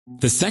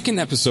The second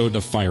episode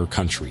of Fire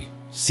Country,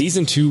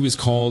 Season 2 is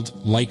called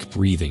Like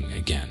Breathing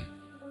Again.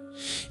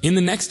 In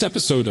the next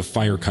episode of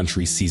Fire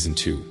Country Season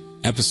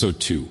 2, Episode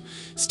 2,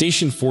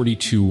 Station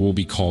 42 will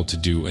be called to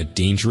do a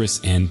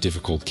dangerous and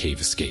difficult cave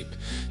escape.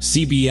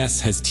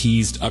 CBS has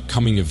teased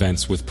upcoming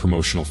events with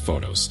promotional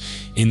photos.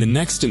 In the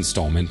next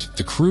installment,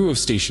 the crew of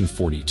Station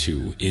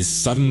 42 is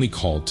suddenly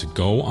called to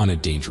go on a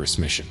dangerous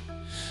mission,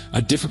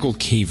 a difficult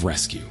cave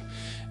rescue.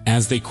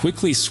 As they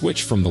quickly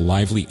switch from the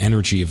lively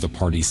energy of the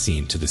party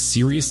scene to the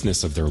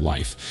seriousness of their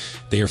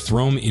life, they are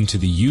thrown into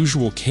the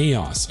usual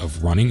chaos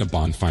of running a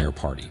bonfire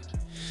party.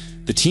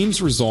 The team's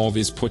resolve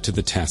is put to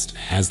the test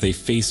as they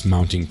face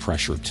mounting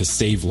pressure to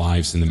save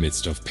lives in the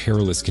midst of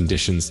perilous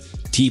conditions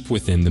deep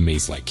within the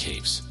maze-like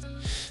caves.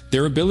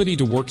 Their ability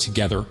to work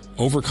together,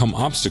 overcome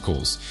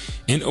obstacles,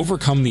 and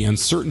overcome the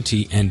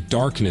uncertainty and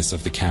darkness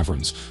of the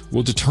caverns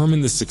will determine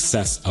the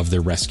success of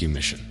their rescue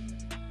mission.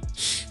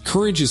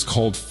 Courage is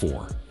called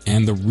for,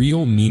 and the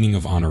real meaning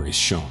of honor is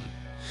shown.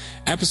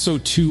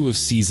 Episode 2 of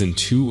Season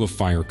 2 of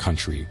Fire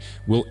Country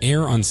will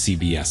air on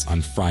CBS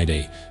on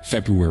Friday,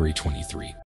 February 23.